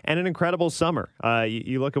tennis and an incredible summer.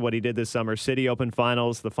 You look at what he did this summer: City Open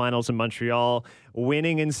finals, the finals in Montreal,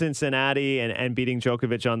 winning in Cincinnati and beating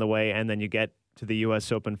Djokovic on the way, and then you get to the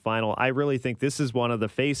U.S. Open final. I really think this is one of the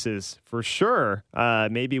faces for sure,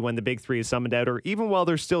 maybe when the big three is summoned out or even while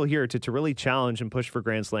they're still here to really challenge and push for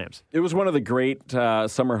Grand Slams. It was one of the great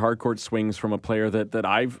summer hardcourt swings from a player that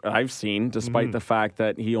I've seen, despite the fact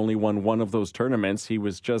that he only won one of those tournaments. He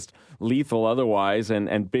was just lethal otherwise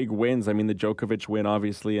and big wins. I mean, the Djokovic win,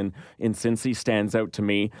 obviously, in Cincy stands out to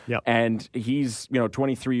me. Yep. And he's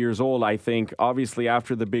 23 years old, I think, obviously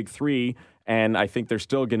after the big three. And I think they're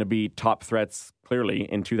still going to be top threats,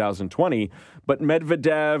 clearly, in 2020. But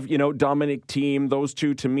Medvedev, Dominic Thiem, those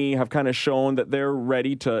two, to me, have kind of shown that they're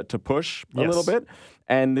ready to push a little bit.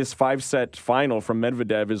 And this 5-set final from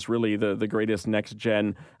Medvedev is really the greatest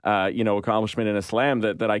next-gen, accomplishment in a slam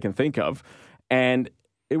that I can think of. And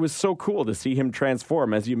it was so cool to see him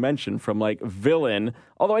transform, as you mentioned, from like villain,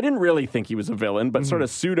 although I didn't really think he was a villain, but sort of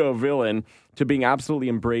pseudo-villain, to being absolutely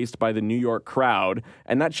embraced by the New York crowd.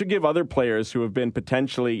 And that should give other players who have been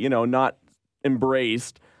potentially, not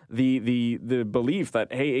embraced the belief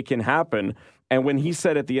that, hey, it can happen. And when he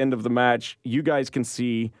said at the end of the match, you guys can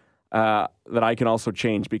see that I can also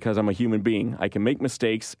change because I'm a human being. I can make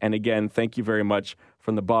mistakes. And again, thank you very much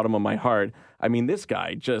from the bottom of my heart. I mean, this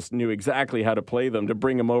guy just knew exactly how to play them to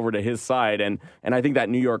bring him over to his side. And I think that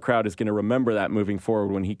New York crowd is going to remember that moving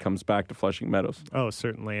forward when he comes back to Flushing Meadows. Oh,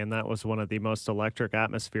 certainly. And that was one of the most electric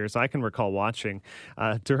atmospheres I can recall watching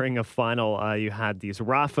during a final. You had these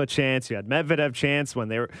Rafa chants, you had Medvedev chants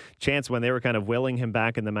when they were kind of willing him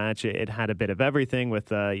back in the match. It had a bit of everything with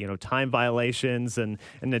time violations and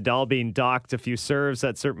Nadal being docked a few serves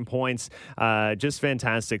at certain points. Just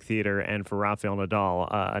fantastic theater. And for Rafael Nadal,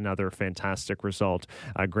 another fantastic result.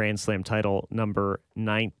 Grand Slam title number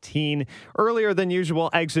 19. Earlier than usual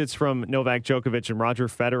exits from Novak Djokovic and Roger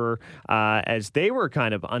Federer as they were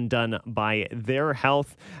kind of undone by their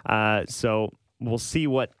health. So we'll see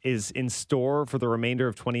what is in store for the remainder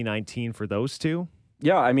of 2019 for those two.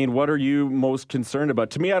 Yeah, I mean, what are you most concerned about?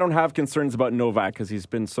 To me, I don't have concerns about Novak because he's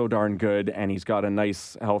been so darn good and he's got a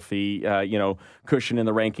nice, healthy, cushion in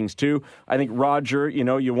the rankings too. I think Roger,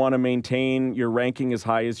 you want to maintain your ranking as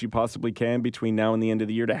high as you possibly can between now and the end of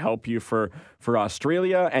the year to help you for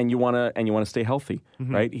Australia, and you want to stay healthy,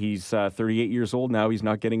 right? He's 38 years old now. He's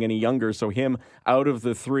not getting any younger, so him out of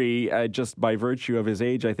the three, just by virtue of his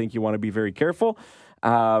age, I think you want to be very careful.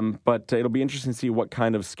 But it'll be interesting to see what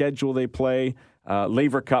kind of schedule they play.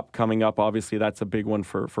 Laver Cup coming up, obviously that's a big one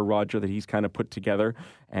for Roger that he's kind of put together,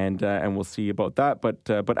 and we'll see about that.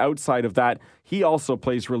 But outside of that, he also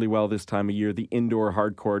plays really well this time of year. The indoor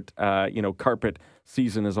hardcourt, carpet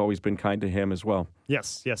season has always been kind to him as well.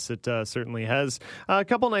 Yes, it certainly has. A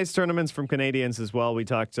couple nice tournaments from Canadians as well. We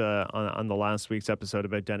talked on the last week's episode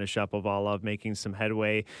about Denis Shapovalov making some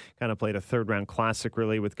headway. Kind of played a third-round classic,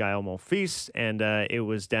 really, with Gael Monfils, and it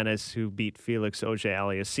was Denis who beat Felix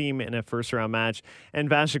Auger-Aliassime in a first-round match. And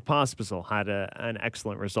Vasek Pospisil had an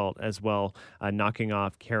excellent result as well, knocking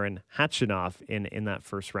off Karen Khachanov in that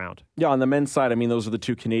first round. Yeah, on the men's side, I mean, those are the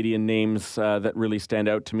two Canadian names that really stand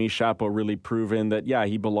out to me. Shapo really proven that, yeah,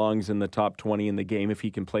 he belongs in the top 20 in the game if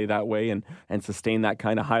he can play that way and sustain that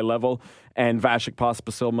kind of high level. And Vasek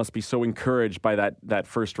Pospisil must be so encouraged by that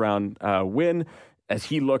first round win as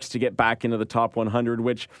he looks to get back into the top 100,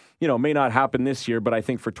 which, may not happen this year, but I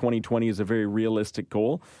think for 2020 is a very realistic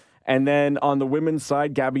goal. And then on the women's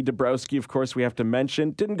side, Gabby Dabrowski, of course, we have to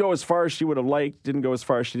mention, didn't go as far as she would have liked, didn't go as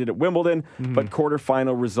far as she did at Wimbledon, but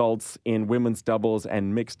quarterfinal results in women's doubles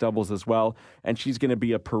and mixed doubles as well. And she's going to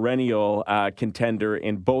be a perennial contender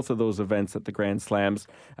in both of those events at the Grand Slams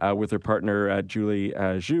with her partner, Julie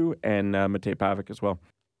Zhu and Matej Pavic as well.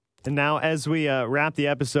 And now, as we wrap the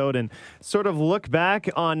episode and sort of look back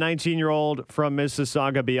on 19-year-old from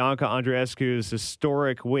Mississauga, Bianca Andreescu's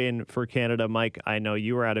historic win for Canada. Mike, I know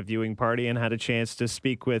you were at a viewing party and had a chance to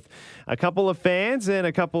speak with a couple of fans and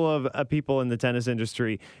a couple of people in the tennis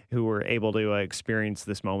industry who were able to experience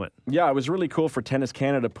this moment. Yeah, it was really cool for Tennis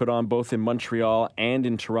Canada to put on both in Montreal and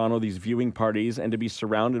in Toronto these viewing parties and to be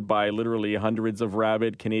surrounded by literally hundreds of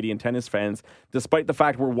rabid Canadian tennis fans, despite the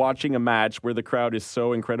fact we're watching a match where the crowd is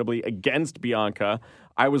so incredibly against Bianca.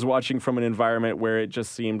 I was watching from an environment where it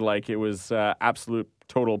just seemed like it was absolute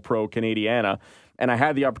total pro-Canadiana. And I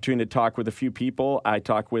had the opportunity to talk with a few people. I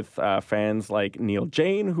talked with fans like Neil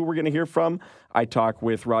Jane, who we're going to hear from. I talked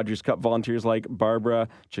with Rogers Cup volunteers like Barbara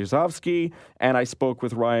Chizovsky. And I spoke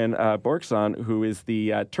with Ryan Borkson, who is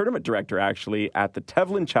the tournament director, actually, at the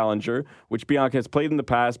Tevlin Challenger, which Bianca has played in the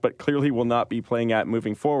past, but clearly will not be playing at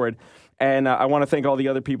moving forward. And I want to thank all the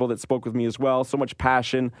other people that spoke with me as well. So much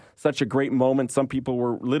passion, such a great moment. Some people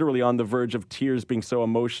were literally on the verge of tears, being so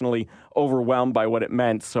emotionally overwhelmed by what it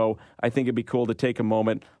meant. So I think it'd be cool to take a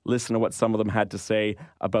moment, listen to what some of them had to say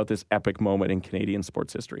about this epic moment in Canadian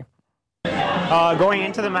sports history. Going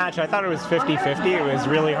into the match, I thought it was 50-50. It was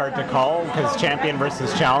really hard to call because champion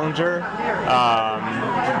versus challenger.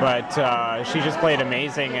 But she just played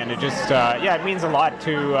amazing, and it just, it means a lot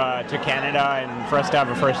to Canada, and for us to have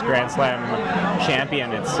a first Grand Slam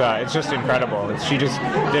champion, it's just incredible. She just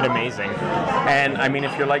did amazing. And I mean,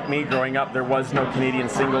 if you're like me growing up, there was no Canadian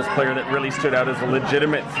singles player that really stood out as a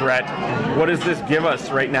legitimate threat. What does this give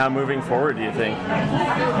us right now moving forward, do you think?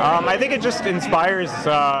 I think it just inspires,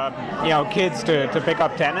 kids to pick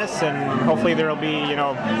up tennis, and hopefully there will be,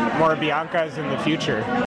 more Biancas in the future.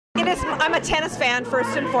 I'm a tennis fan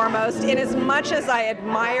first and foremost. In as much as I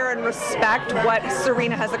admire and respect what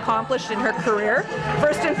Serena has accomplished in her career,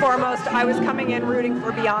 first and foremost, I was coming in rooting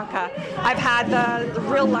for Bianca. I've had the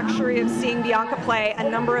real luxury of seeing Bianca play a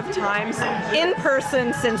number of times in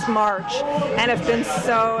person since March, and have been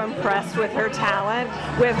so impressed with her talent,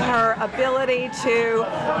 with her ability to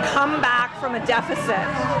come back from a deficit.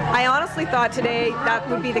 I honestly thought today that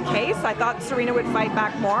would be the case. I thought Serena would fight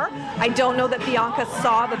back more. I don't know that Bianca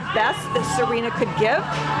saw the best that Serena could give.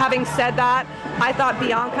 Having said that, I thought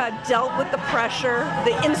Bianca dealt with the pressure,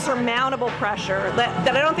 the insurmountable pressure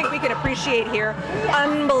that I don't think we can appreciate here,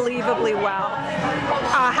 unbelievably well.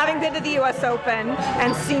 Having been to the U.S. Open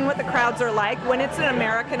and seen what the crowds are like, when it's an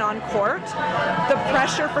American on court, the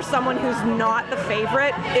pressure for someone who's not the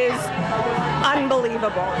favorite is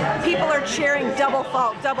unbelievable. People are cheering double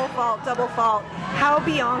fault, double fault, double fault. How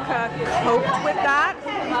Bianca coped with that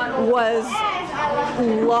was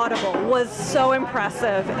laudable, was so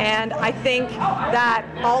impressive, and I think that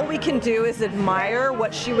all we can do is admire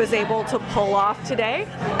what she was able to pull off today.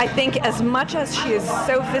 I think as much as she is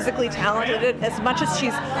so physically talented, as much as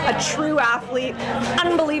she's a true athlete,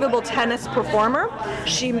 unbelievable tennis performer,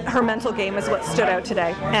 her mental game is what stood out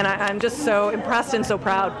today, and I'm just so impressed and so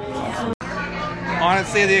proud.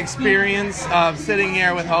 Honestly, the experience of sitting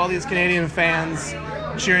here with all these Canadian fans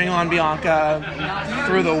cheering on Bianca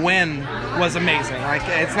through the win was amazing. Like,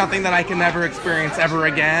 it's nothing that I can never experience ever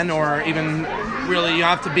again, or even really, you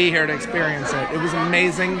have to be here to experience it. It was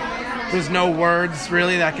amazing. There's no words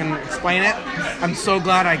really that can explain it. I'm so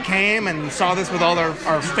glad I came and saw this with all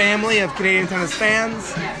our family of Canadian tennis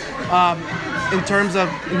fans. In terms of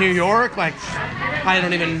New York, like, I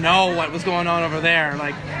don't even know what was going on over there.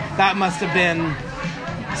 Like, that must have been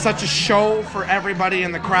such a show for everybody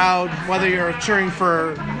in the crowd, whether you're cheering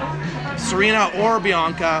for Serena or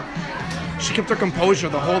Bianca. She kept her composure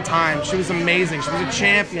the whole time. She was amazing. She was a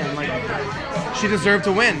champion. Like, she deserved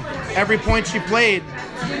to win. Every point she played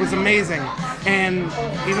was amazing. And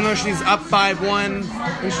even though she's up 5-1,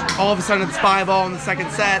 and all of a sudden it's 5-all in the second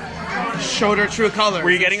set, showed her true colors.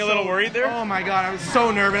 Were you getting a little worried there? Oh my God, I was so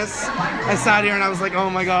nervous. I sat here and I was like, oh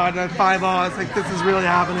my God, at 5-all, I was like, this is really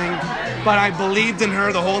happening. But I believed in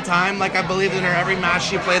her the whole time, like I believed in her every match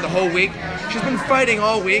she played the whole week. She's been fighting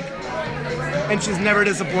all week, and she's never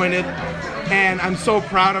disappointed. And I'm so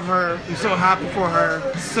proud of her. I'm so happy for her.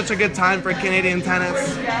 Such a good time for Canadian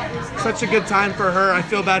tennis. Such a good time for her. I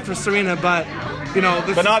feel bad for Serena, but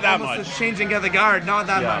this but not is that almost much. A changing of the guard. Not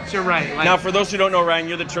that much. You're right. Now, for those who don't know, Ryan,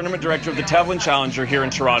 you're the tournament director of the Tevlin Challenger here in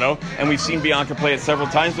Toronto, and we've seen Bianca play it several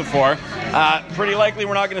times before. Pretty likely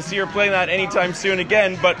we're not going to see her play that anytime soon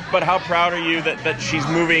again, but how proud are you that she's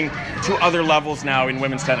moving to other levels now in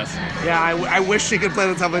women's tennis? Yeah, I wish she could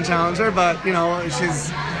play the Tevlin Challenger, but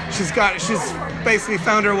she's basically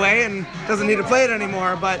found her way and doesn't need to play it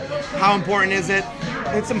anymore. But how important is it?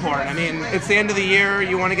 It's important. I mean, it's the end of the year.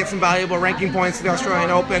 You want to get some valuable ranking points to the Australian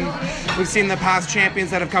Open. We've seen the past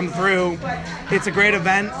champions that have come through. It's a great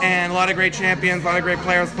event and a lot of great champions, a lot of great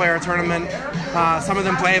players play our tournament. Some of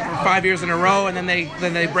them play it for 5 years in a row, and then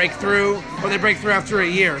they break through, or they break through after a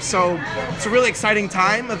year. So it's a really exciting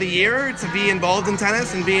time of the year to be involved in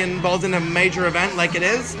tennis and be involved in a major event like it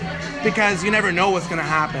is, because you never know what's going to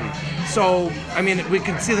happen. So, I mean, we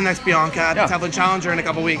could see the next Bianca at the Tevlin Challenger in a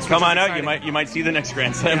couple weeks. Come on out. You might see the next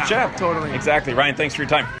Grand Slam champ. Totally. Exactly. Ryan, thanks for your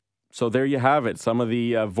time. So there you have it. Some of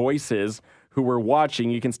the voices who were watching,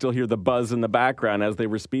 you can still hear the buzz in the background as they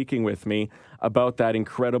were speaking with me about that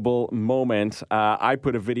incredible moment. I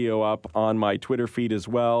put a video up on my Twitter feed as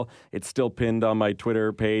well. It's still pinned on my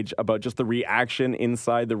Twitter page about just the reaction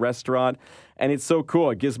inside the restaurant. And it's so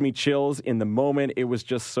cool. It gives me chills in the moment. It was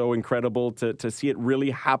just so incredible to see it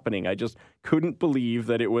really happening. I just couldn't believe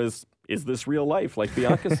that it was, is this real life, like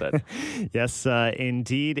Bianca said? Yes,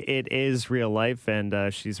 indeed, it is real life,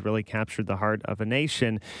 and she's really captured the heart of a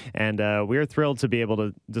nation, and we're thrilled to be able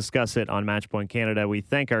to discuss it on Matchpoint Canada. We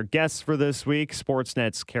thank our guests for this week,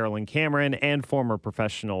 Sportsnet's Carolyn Cameron and former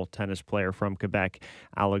professional tennis player from Quebec,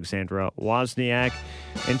 Alexandra Wozniak.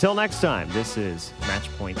 Until next time, this is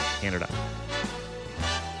Matchpoint Canada.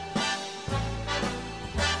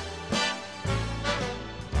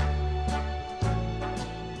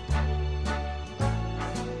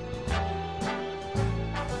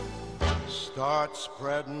 Start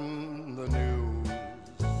spreading the news.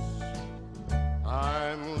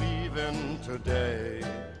 I'm leaving today.